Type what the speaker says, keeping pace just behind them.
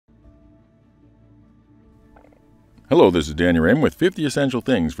Hello, this is Daniel Rim with 50 Essential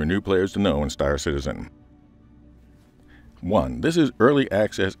Things for New Players to Know in Star Citizen. 1. This is Early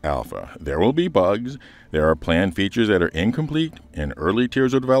Access Alpha. There will be bugs. There are planned features that are incomplete, in early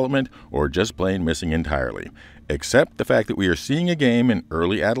tiers of development, or just plain missing entirely. Accept the fact that we are seeing a game in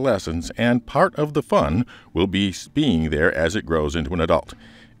early adolescence, and part of the fun will be being there as it grows into an adult.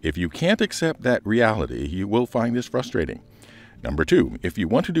 If you can't accept that reality, you will find this frustrating. Number 2, if you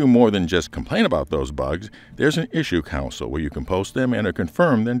want to do more than just complain about those bugs, there's an issue council where you can post them and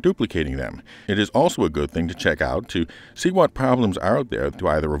confirm then duplicating them. It is also a good thing to check out to see what problems are out there to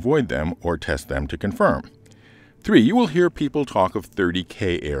either avoid them or test them to confirm. 3, you will hear people talk of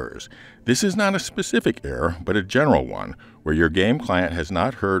 30K errors. This is not a specific error, but a general one, where your game client has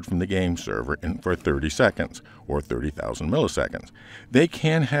not heard from the game server for 30 seconds, or 30,000 milliseconds. They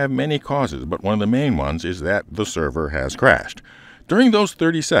can have many causes, but one of the main ones is that the server has crashed. During those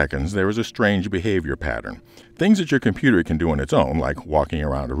 30 seconds, there is a strange behavior pattern. Things that your computer can do on its own, like walking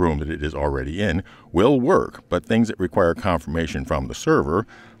around a room that it is already in, will work, but things that require confirmation from the server,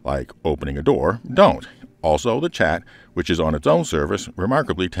 like opening a door, don't. Also, the chat, which is on its own service,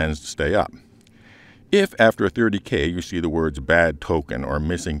 remarkably tends to stay up. If after 30K you see the words bad token or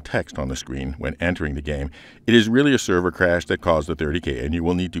missing text on the screen when entering the game, it is really a server crash that caused the 30K, and you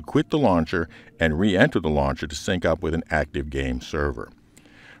will need to quit the launcher and re-enter the launcher to sync up with an active game server.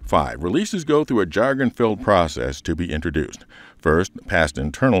 5. Releases go through a jargon-filled process to be introduced. First, past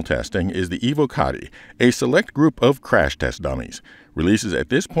internal testing, is the Evocati, a select group of crash test dummies. Releases at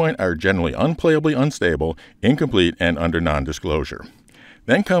this point are generally unplayably unstable, incomplete, and under non-disclosure.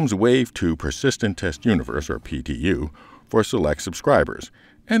 Then comes Wave 2 Persistent Test Universe, or PTU, for select subscribers,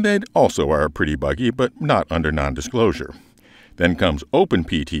 and they also are pretty buggy, but not under non-disclosure. Then comes Open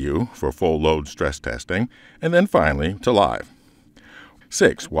PTU for full load stress testing, and then finally to Live.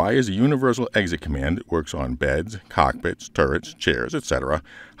 6. Y is a universal exit command that works on beds, cockpits, turrets, chairs, etc.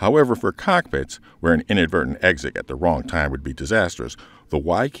 However, for cockpits, where an inadvertent exit at the wrong time would be disastrous, the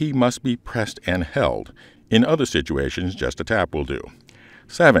Y key must be pressed and held. In other situations, just a tap will do.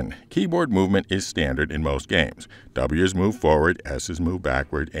 7. Keyboard movement is standard in most games. W is move forward, S is move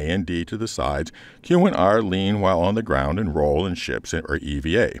backward, A and D to the sides, Q and R lean while on the ground and roll in ships or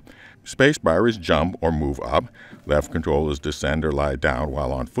EVA. Spacebar is jump or move up, left control is descend or lie down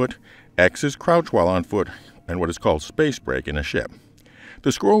while on foot, X is crouch while on foot, and what is called space break in a ship.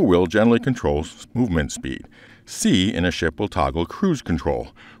 The scroll wheel generally controls movement speed. C in a ship will toggle cruise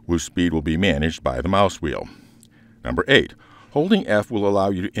control, whose speed will be managed by the mouse wheel. Number 8. Holding F will allow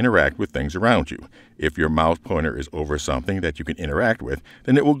you to interact with things around you. If your mouse pointer is over something that you can interact with,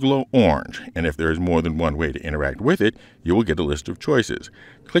 then it will glow orange, and if there is more than one way to interact with it, you will get a list of choices.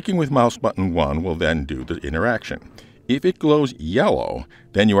 Clicking with mouse button 1 will then do the interaction. If it glows yellow,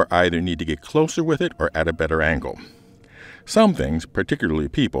 then you either need to get closer with it or at a better angle. Some things, particularly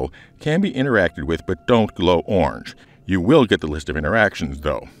people, can be interacted with but don't glow orange. You will get the list of interactions,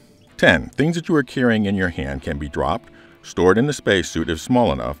 though. 10. Things that you are carrying in your hand can be dropped, stored in the spacesuit if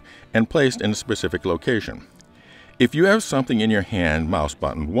small enough, and placed in a specific location. If you have something in your hand, mouse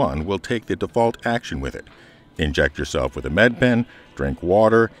button 1 will take the default action with it. Inject yourself with a med pen, drink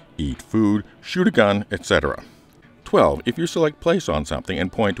water, eat food, shoot a gun, etc. 12. If you select place on something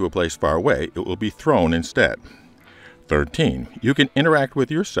and point to a place far away, it will be thrown instead. 13. You can interact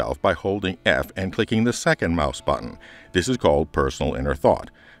with yourself by holding F and clicking the second mouse button. This is called Personal Inner Thought.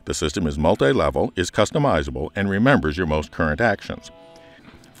 The system is multi-level, is customizable, and remembers your most current actions.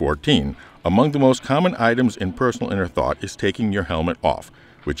 14. Among the most common items in Personal Inner Thought is taking your helmet off,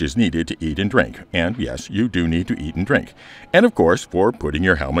 which is needed to eat and drink. And yes, you do need to eat and drink. And of course, for putting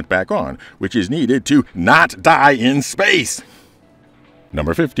your helmet back on, which is needed to not die in space.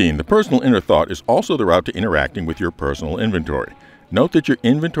 Number 15. The Personal Inner Thought is also the route to interacting with your personal inventory. Note that your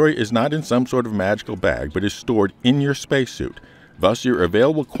inventory is not in some sort of magical bag, but is stored in your spacesuit. Thus, your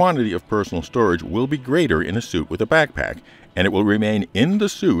available quantity of personal storage will be greater in a suit with a backpack, and it will remain in the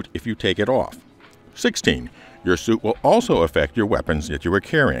suit if you take it off. 16. Your suit will also affect your weapons that you are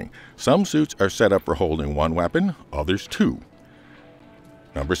carrying. Some suits are set up for holding one weapon, others two.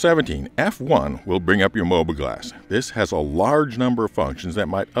 Number 17. F1 will bring up your Mobiglas. This has a large number of functions that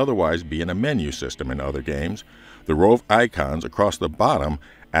might otherwise be in a menu system in other games. The row of icons across the bottom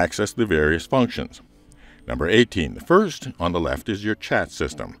access the various functions. Number 18. The first on the left is your chat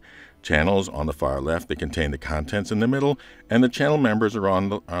system. Channels on the far left that contain the contents in the middle, and the channel members are on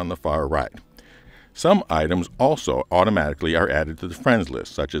the far right. Some items also automatically are added to the friends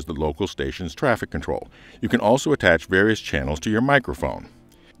list, such as the local station's traffic control. You can also attach various channels to your microphone.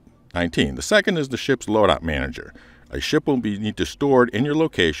 19. The second is the ship's loadout manager. A ship will need to store it in your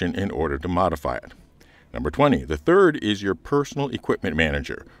location in order to modify it. Number 20, the third is your personal equipment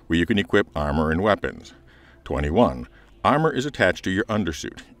manager, where you can equip armor and weapons. 21, armor is attached to your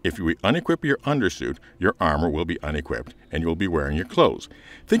undersuit. If you unequip your undersuit, your armor will be unequipped, and you'll be wearing your clothes.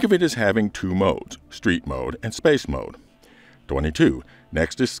 Think of it as having two modes, street mode and space mode. 22,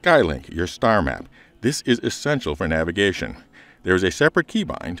 next is Skylink, your star map. This is essential for navigation. There is a separate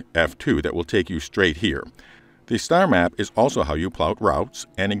keybind, F2, that will take you straight here. The star map is also how you plot routes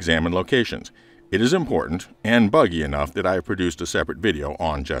and examine locations. It is important and buggy enough that I have produced a separate video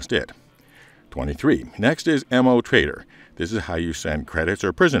on just it. 23. Next is MO Trader. This is how you send credits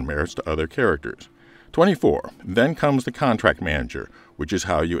or prison merits to other characters. 24. Then comes the Contract Manager, which is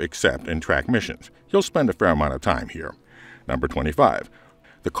how you accept and track missions. You'll spend a fair amount of time here. Number 25.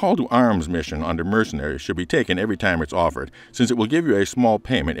 The Call to Arms mission under Mercenaries should be taken every time it's offered, since it will give you a small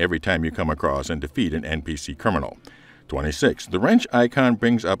payment every time you come across and defeat an NPC criminal. 26. The wrench icon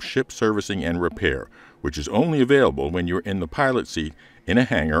brings up ship servicing and repair, which is only available when you're in the pilot seat in a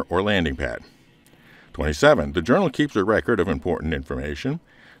hangar or landing pad. 27. The journal keeps a record of important information.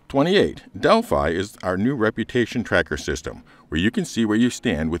 28. Delphi is our new reputation tracker system, where you can see where you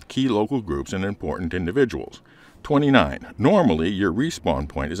stand with key local groups and important individuals. 29. Normally, your respawn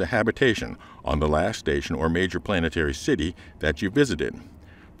point is a habitation on the last station or major planetary city that you visited.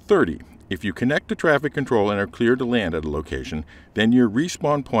 30. If you connect to traffic control and are cleared to land at a location, then your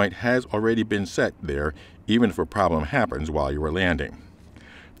respawn point has already been set there, even if a problem happens while you are landing.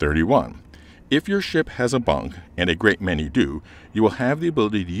 31. If your ship has a bunk, and a great many do, you will have the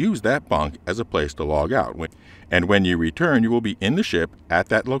ability to use that bunk as a place to log out. And when you return, you will be in the ship at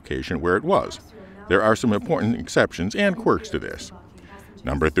that location where it was. There are some important exceptions and quirks to this.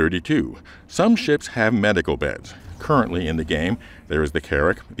 Number 32. Some ships have medical beds. Currently in the game, there is the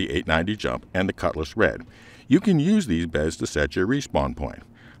Carrack, the 890 Jump, and the Cutlass Red. You can use these beds to set your respawn point.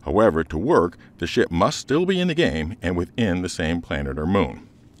 However, to work, the ship must still be in the game and within the same planet or moon.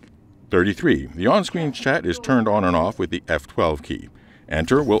 33. The on-screen chat is turned on and off with the F12 key.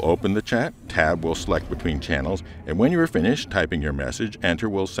 Enter will open the chat, Tab will select between channels, and when you are finished typing your message, Enter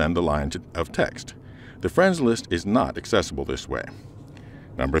will send the line of text. The friends list is not accessible this way.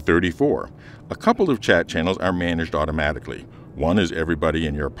 Number 34. A couple of chat channels are managed automatically. One is everybody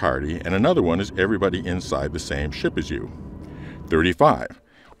in your party, and another one is everybody inside the same ship as you. 35.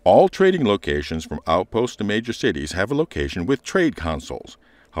 All trading locations from outposts to major cities have a location with trade consoles.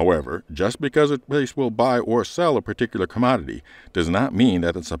 However, just because a place will buy or sell a particular commodity does not mean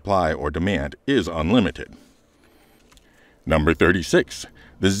that the supply or demand is unlimited. Number 36.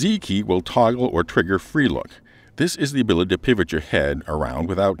 The Z key will toggle or trigger free look. This is the ability to pivot your head around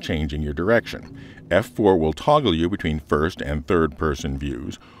without changing your direction. F4 will toggle you between first and third person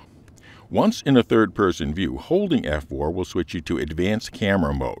views. Once in a third person view, holding F4 will switch you to advanced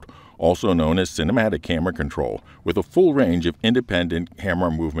camera mode, also known as cinematic camera control, with a full range of independent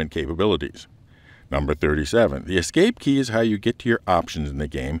camera movement capabilities. Number 37. The escape key is how you get to your options in the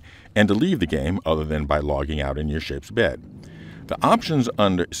game and to leave the game other than by logging out in your ship's bed. The options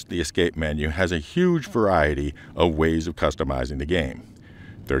under the escape menu has a huge variety of ways of customizing the game.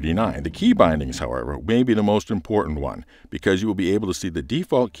 39. The keybindings, however, may be the most important one because you will be able to see the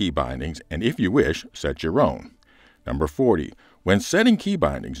default keybindings and, if you wish, set your own. Number 40. When setting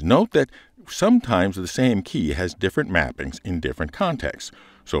keybindings, note that sometimes the same key has different mappings in different contexts.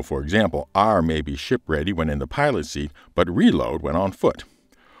 So, for example, R may be ship ready when in the pilot seat, but reload when on foot.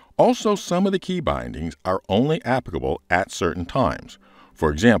 Also, some of the key bindings are only applicable at certain times.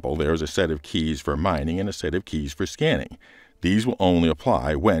 For example, there is a set of keys for mining and a set of keys for scanning. These will only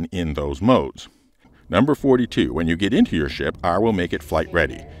apply when in those modes. Number 42. When you get into your ship, R will make it flight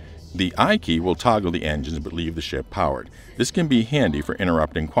ready. The I key will toggle the engines but leave the ship powered. This can be handy for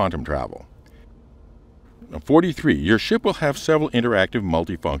interrupting quantum travel. 43. Your ship will have several interactive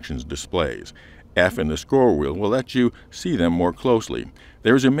multifunctions displays. F in the scroll wheel will let you see them more closely.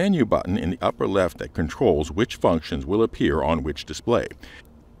 There is a menu button in the upper left that controls which functions will appear on which display.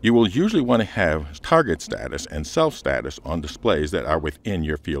 You will usually want to have target status and self status on displays that are within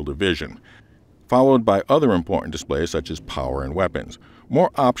your field of vision, followed by other important displays such as power and weapons.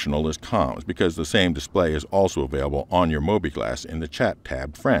 More optional is comms because the same display is also available on your Mobiglas in the chat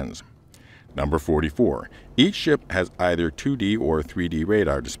tab Friends. Number 44. Each ship has either 2D or 3D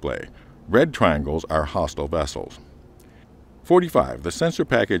radar display. Red triangles are hostile vessels. 45. The sensor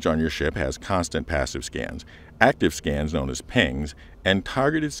package on your ship has constant passive scans, active scans known as pings, and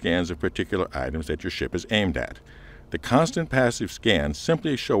targeted scans of particular items that your ship is aimed at. The constant passive scans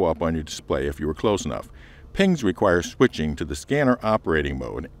simply show up on your display if you are close enough. Pings require switching to the scanner operating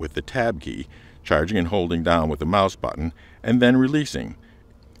mode with the tab key, charging and holding down with the mouse button, and then releasing.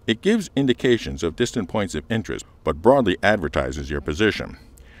 It gives indications of distant points of interest, but broadly advertises your position.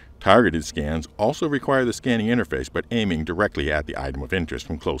 Targeted scans also require the scanning interface but aiming directly at the item of interest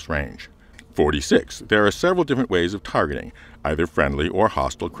from close range. 46. There are several different ways of targeting, either friendly or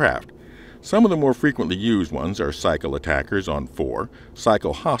hostile craft. Some of the more frequently used ones are cycle attackers on 4,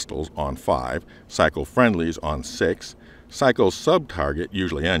 cycle hostiles on 5, cycle friendlies on 6, cycle sub-target,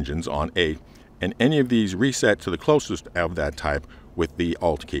 usually engines, on 8, and any of these reset to the closest of that type with the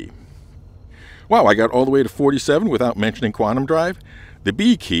Alt key. Wow, I got all the way to 47 without mentioning quantum drive. The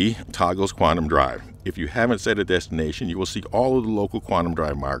B key toggles quantum drive. If you haven't set a destination, you will see all of the local quantum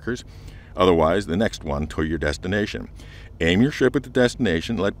drive markers. Otherwise, the next one to your destination. Aim your ship at the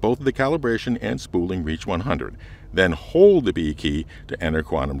destination, let both the calibration and spooling reach 100. Then hold the B key to enter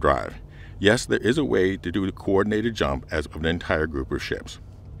quantum drive. Yes, there is a way to do a coordinated jump as of an entire group of ships.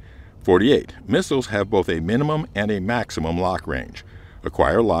 48. Missiles have both a minimum and a maximum lock range.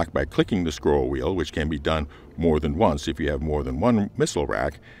 Acquire lock by clicking the scroll wheel, which can be done more than once if you have more than one missile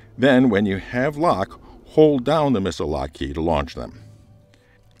rack. Then, when you have lock, hold down the missile lock key to launch them.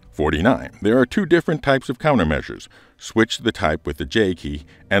 49. There are two different types of countermeasures. Switch the type with the J key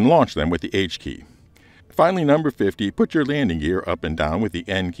and launch them with the H key. Finally, number 50, put your landing gear up and down with the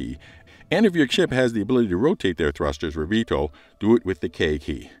N key. And if your ship has the ability to rotate their thrusters or VTOL, do it with the K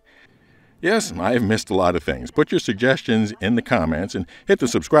key. Yes, I've missed a lot of things. Put your suggestions in the comments and hit the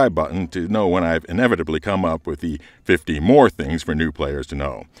subscribe button to know when I've inevitably come up with the 50 more things for new players to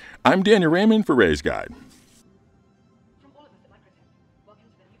know. I'm Daniel Raymond for Ray's Guide.